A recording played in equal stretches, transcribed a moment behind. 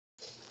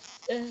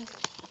Da,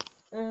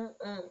 da,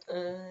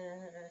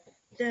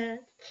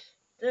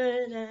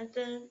 da,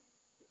 da.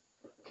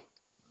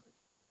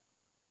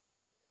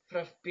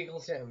 Para os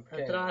pickles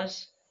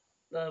atrás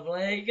da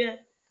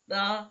boneca,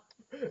 da.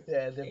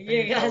 Yeah, the E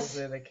pickles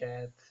agacha. with a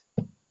cat.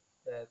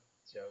 That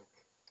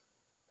joke.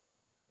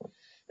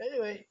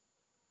 Anyway,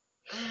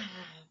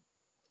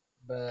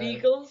 but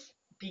Pickles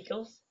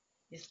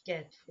is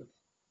cat food.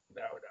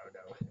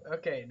 no.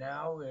 Okay,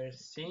 now we're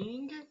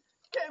seeing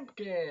Camp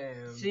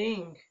Camp.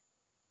 Sing,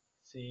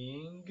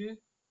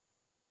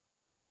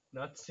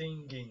 not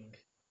singing.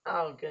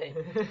 Ah, okay.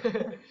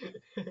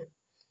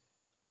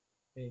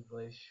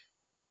 English.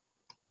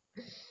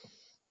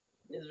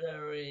 It's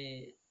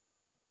very.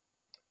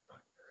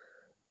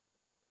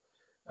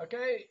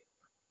 Okay.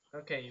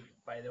 Okay,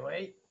 by the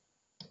way,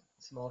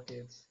 small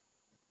kids.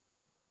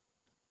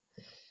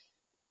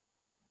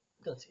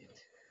 Don't see it.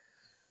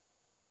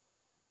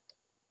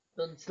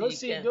 Don't Go see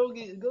see, cat.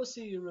 go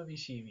see Ruby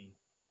Shivi.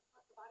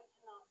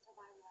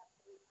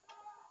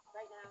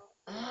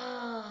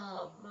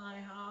 Ah,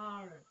 my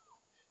heart.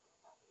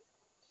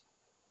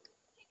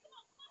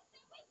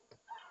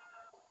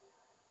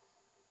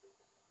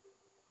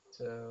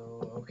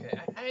 So okay,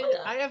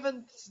 Olha, I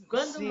haven't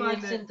quando o seen.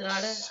 Max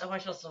entrar,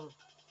 abaixa o som.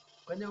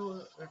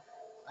 Quando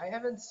I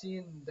haven't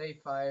seen day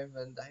 5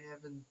 and I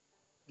haven't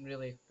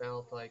really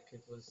felt like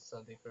it was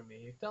something for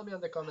me. Tell me on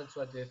the comments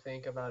what you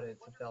think about it.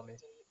 Tell me.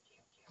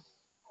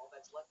 All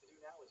that's left to do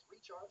now is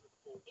recharge with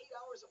a full 8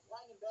 hours of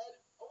lying in bed,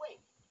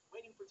 awake,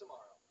 waiting for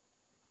tomorrow.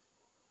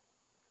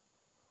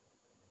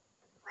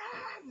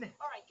 Run!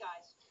 Alright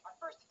guys, our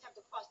first attempt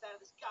to bust out of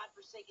this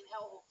godforsaken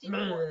hellhole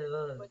didn't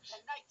work, but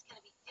tonight's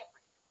gonna be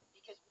different,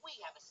 because we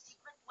have a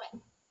secret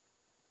weapon.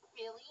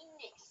 Billy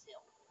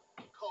Nixil.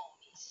 Call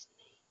me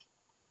Snake.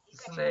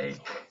 He's Snake.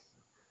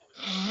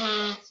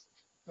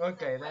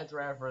 Okay, that's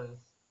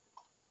reference.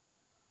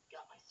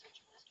 Got my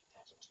search and rescue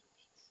patch in 2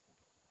 weeks.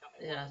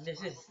 Yeah, this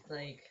is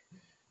Snake.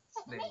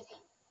 Snake.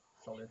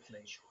 Solid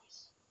Snake.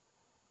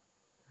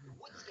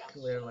 Woodstock.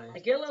 Clearly.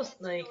 Aquele é o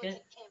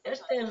Snake.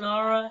 Este é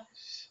Nora.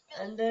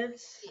 And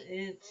that's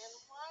it's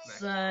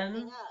Sun.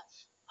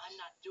 I'm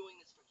not doing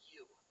this for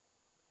you.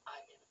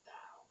 I made a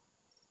vow.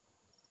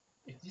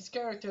 If this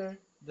character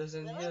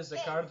doesn't use a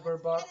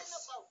cardboard box,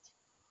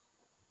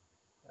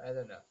 I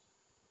don't know.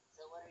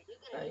 So what are you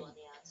gonna do on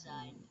the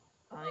outside?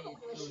 I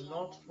do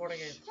not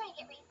forget. Try and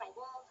get raised by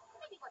wolves.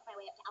 Maybe work my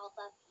way up to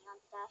alpha, beyond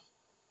stuff.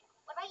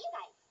 What about you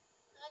guys?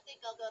 I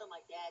think I'll go to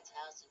my dad's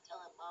house and tell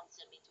him Mom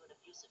sent me to an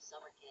abusive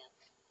summer camp.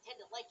 Tend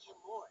to like him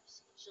more,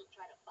 so she'll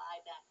try to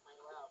buy back my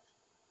love.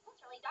 That's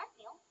really dark,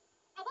 Neil.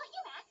 How about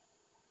you, Max?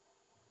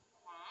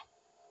 Max?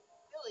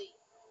 Billy,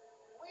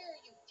 where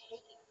are you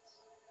taking us?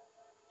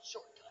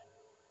 Shortcut.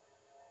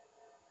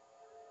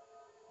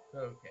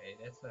 Okay,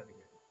 that's not a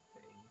good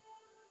thing.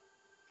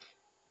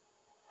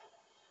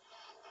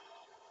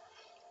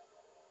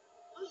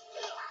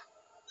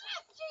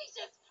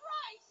 Jesus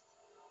Christ!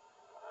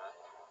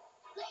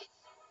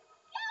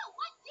 Yo,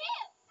 what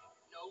gives?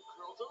 No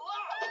girls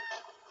allowed!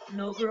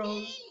 No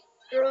girls.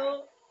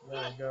 Girl.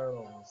 No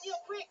girls. You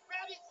prick,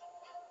 rabbits!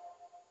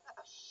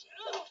 Oh, shit.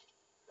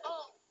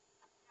 Oh,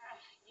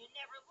 you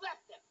never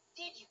left them,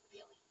 did you,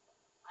 Billy?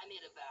 I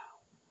made a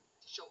vow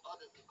to show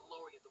others the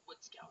glory of the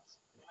Wood Scouts,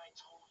 and I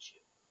told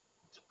you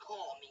to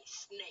call me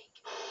Snake.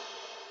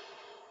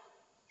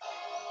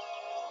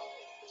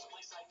 There's a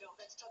place I know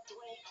that's tucked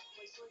away, a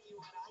place where you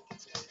and I can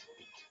stay, where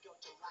we can go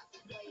to laugh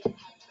and play and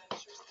have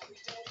adventures every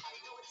day. I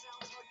know it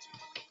sounds hard to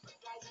believe, but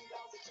guys and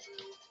gals, it's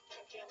true.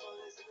 Camp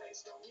Campbell is a place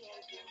for me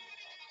and you.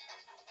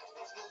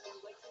 There's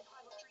moving lakes and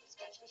climb up trees,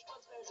 catch fish,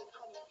 bugs, bears, and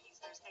honeybees.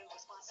 There's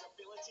endless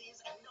possibilities,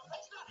 and no,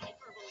 that's not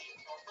hyperbole.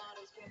 Our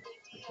motto's Camp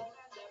ATM,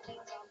 and that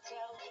means I'm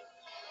telling you.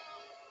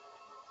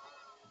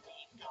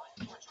 We've got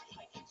country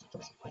hiking, so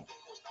dress like a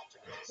horseback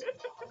trainers.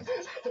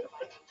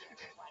 Finding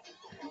different planets,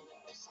 football,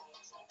 and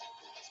science, like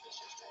food,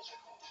 suspicious treasure,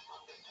 home,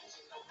 fun,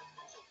 confusing, no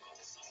confusing,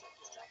 fantasy,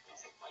 circus,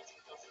 dragons, and fighting,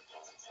 girls and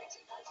cats, and snakes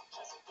and knives, and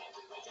chess and games,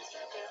 and wages,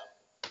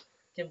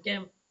 Kem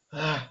Kem.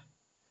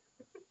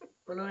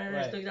 ¿O no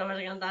eres tú que te vas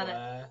a cantar?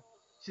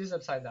 She's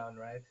upside down,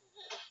 right?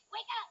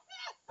 Wake up!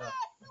 Oh,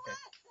 okay.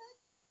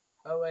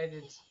 Oh wait,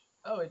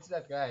 it's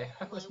that guy.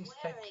 I was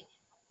mistaken.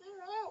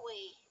 Where are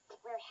we?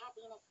 Where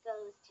happiness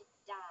goes to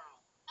die.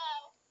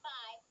 Oh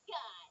my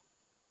God!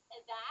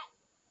 Is that?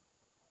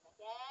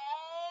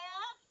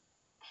 Yeah.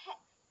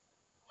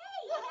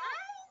 Hey,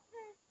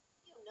 guys!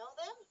 You know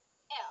them?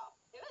 Ew,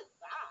 who is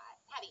that?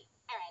 Tabby,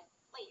 Aaron,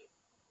 please.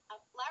 A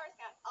flower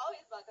scout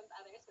always welcomes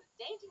others with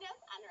daintiness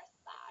and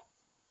respect.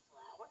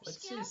 Flower What's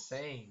Scout? he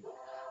saying?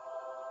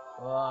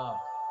 Whoa.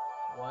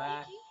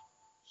 What? Nikki?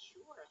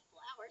 You were a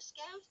Flower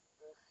Scout?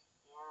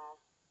 Yeah,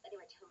 but they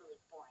were totally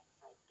boring,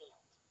 so I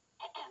bailed.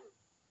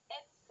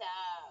 It's so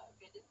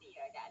good to see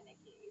you again,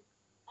 Nikki.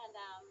 And,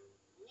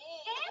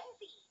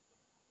 Nancy!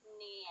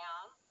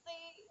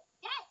 Nancy?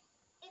 Yes!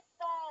 It's,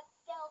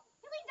 spelled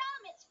really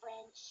dumb. It's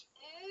French.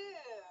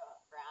 Ooh,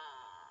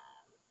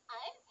 from...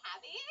 I'm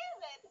Tabby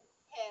with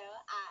 2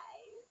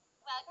 eyes.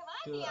 Welcome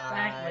on, 2 Neon.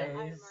 eyes.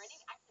 Our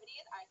morning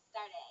activities are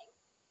starting.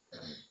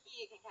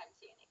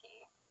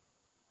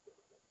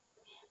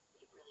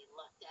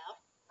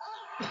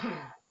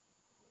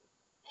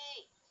 Hey,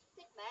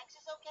 think Max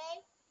is okay?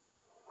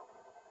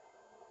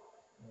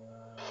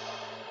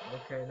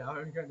 Okay, now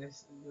we're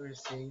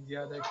seeing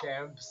the other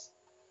camps.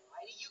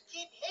 Why do you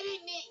keep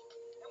hitting me?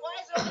 And why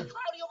is it only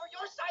cloudy over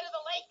your side of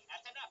the lake?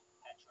 That's enough,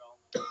 Petro.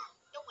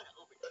 Don't want to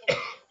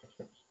over-intimidate the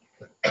new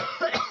leader.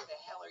 Who the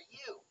hell are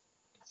you?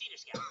 Cedar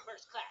Scout,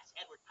 First Class,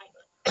 Edward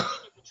Pikeman,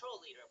 Senior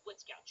Patrol Leader of Wood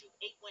Scout Troop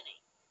 818.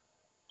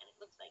 And it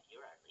looks like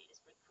you're our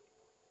latest recruit.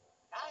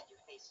 God,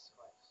 your face is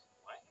close.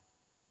 What?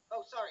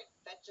 Oh, sorry,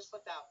 that just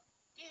slipped out.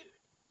 Dude.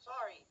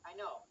 Sorry, I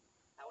know.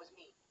 That was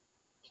me.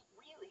 It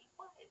really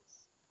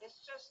was. It's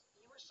just,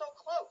 you were so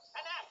close.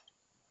 Enough!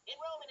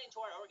 Enrollment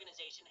into our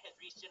organization has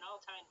reached an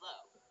all-time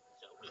low,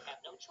 so we have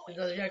no choice.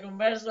 Entonces ya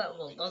conversa,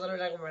 voltó a tener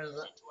la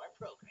conversa. Into our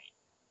program.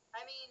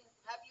 I mean,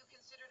 have you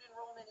considered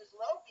enrollment is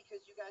low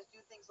because you guys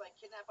do things like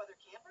kidnap other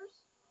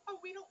campers?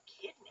 Oh, we don't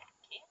kidnap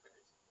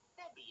campers.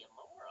 That'd be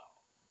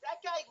immoral.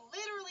 That guy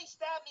literally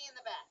stabbed me in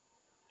the back.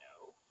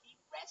 No, he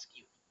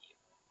rescued you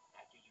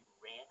after you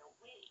ran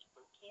away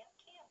from Camp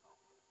Campbell.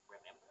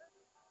 Remember?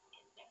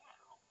 And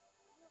now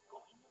we're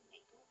going to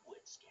make a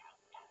Wood Scout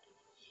out of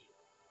you,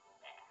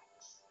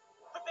 Max.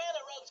 Prepare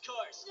the ropes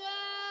course. No!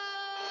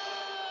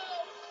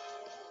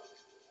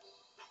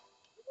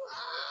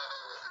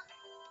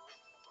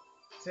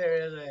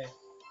 Seriously.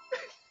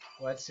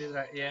 What's it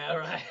right? Yeah,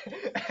 right.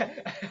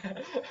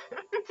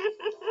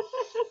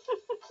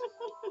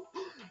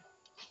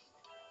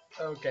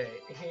 Okay,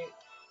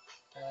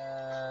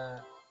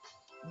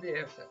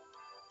 BF.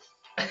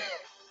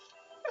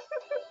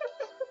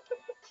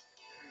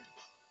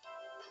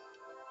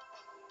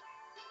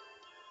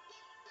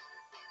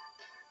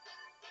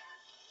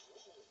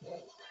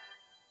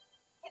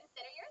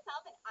 Consider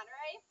yourself an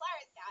honorary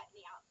Flower Scout,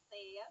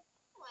 Nancy.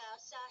 Wow,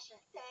 Sasha,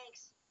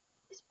 thanks.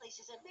 This place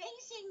is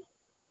amazing.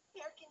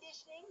 Air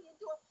conditioning,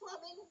 indoor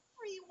plumbing,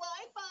 free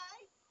Wi-Fi.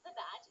 The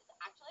badge is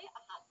actually a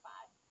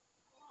hotspot.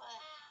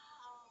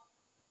 Wow.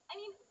 I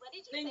mean, what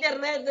did you The think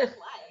internet. it was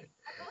like?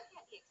 A girl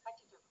can't be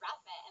expected to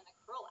rough it in the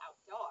cruel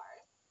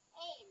outdoors.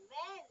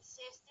 Amen,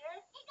 sister.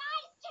 Hey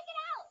guys, check it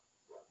out!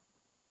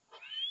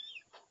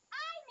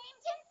 I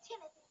named him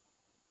Timothy.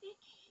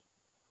 Nikki,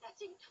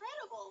 that's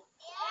incredible.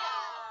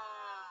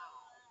 Yeah.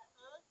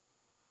 Huh?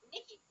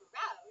 Nikki,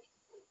 gross.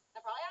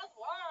 That probably has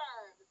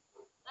worms.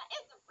 What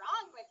is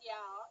wrong with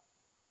you?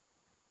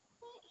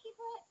 But he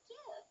brought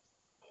gifts.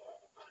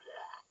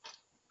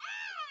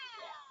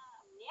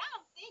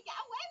 Nancy, get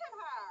away from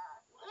her.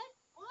 What?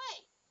 Why?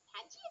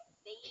 Can't you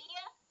see?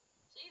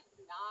 She's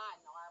not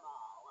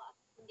normal.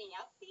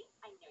 Nancy,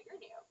 I know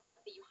you're new,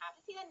 but you have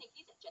to see that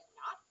Nikki's just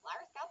not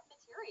Flower Scout's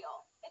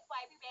material. It's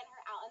why we ran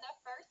her out in the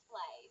first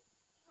place.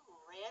 You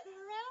ran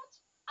her out?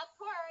 Of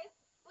course,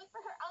 it was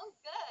for her own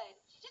good.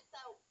 She's just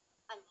so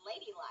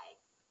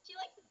unladylike. She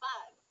likes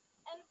bugs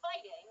and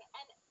fighting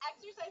and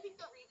exercising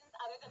for reasons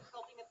other than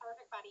sculpting the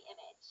perfect body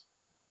image.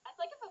 It's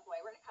like if a boy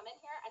were to come in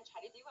here and try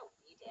to do what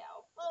we do.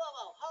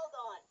 Whoa, hold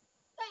on.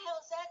 What the hell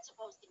is that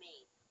supposed to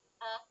mean?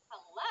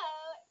 Hello,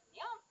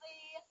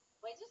 Nancy.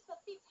 Boys are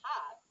supposed to be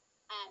tough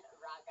and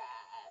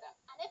rugged.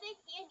 And if they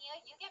see in you,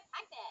 you get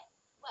pregnant.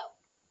 Whoa,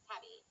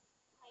 Tabby,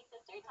 my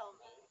sister told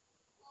me.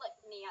 Look,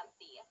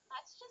 Nancy,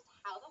 that's just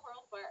how the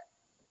world works.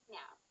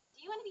 Now,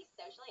 do you want to be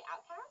socially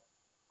outcast?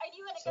 Or do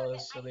you want to go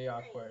get Socially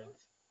ice awkward. cream?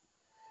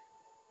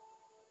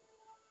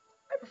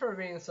 I prefer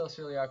being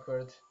socially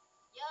awkward.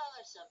 Y'all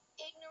are some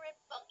ignorant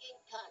fucking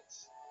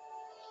cunts.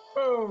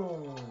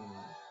 Boom!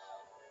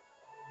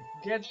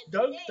 Get And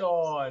dunked today's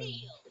on!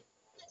 deal.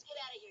 Let's get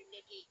out of here,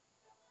 Nikki.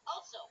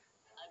 Also,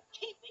 I'm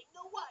keeping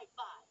the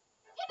Wi-Fi.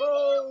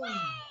 Boom!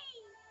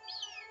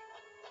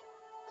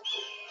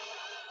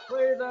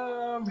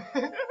 Freedom! He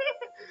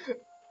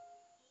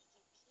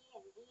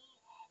can pee in me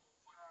anytime.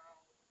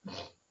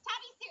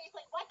 Tabby,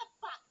 seriously, what the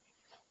fuck?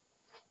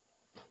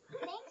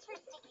 Thanks for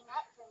sticking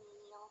up for me,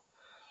 Neil.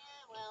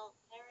 Yeah, well,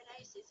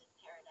 paradise isn't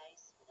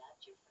paradise without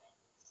your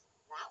friends.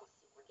 That was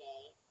super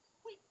gay.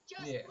 We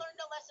just Yeah.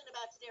 learned a lesson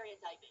about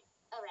stereotyping.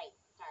 Oh, right,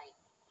 sorry.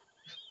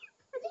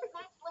 Think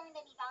Max learned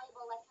any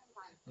valuable lessons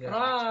on Yeah.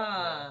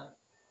 Ra.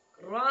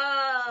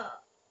 Ra.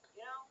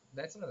 You know,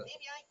 That's another.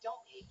 maybe I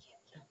don't hate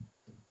Camp Campbell.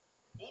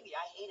 Maybe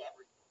I hate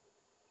everything.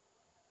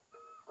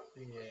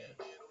 Yeah.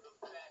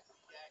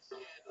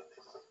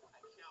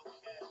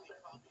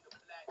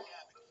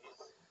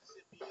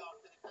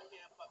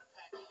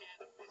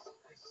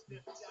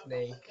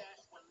 Snake.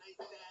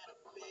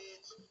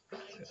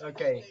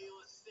 Okay.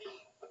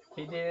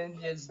 He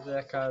didn't use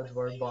the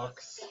cardboard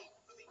box.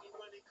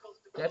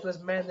 That was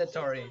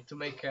mandatory to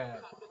make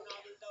a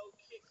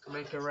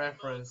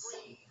reference.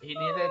 He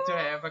needed to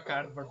have a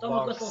cardboard Toma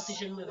com a box.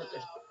 salsicha no meio do texto.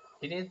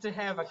 He needed to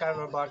have a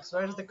cardboard box.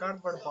 Where's the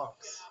cardboard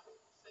box?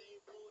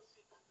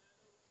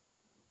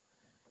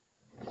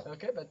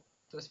 Okay, but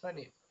it was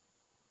funny.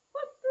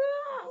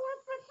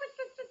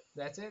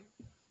 That's it.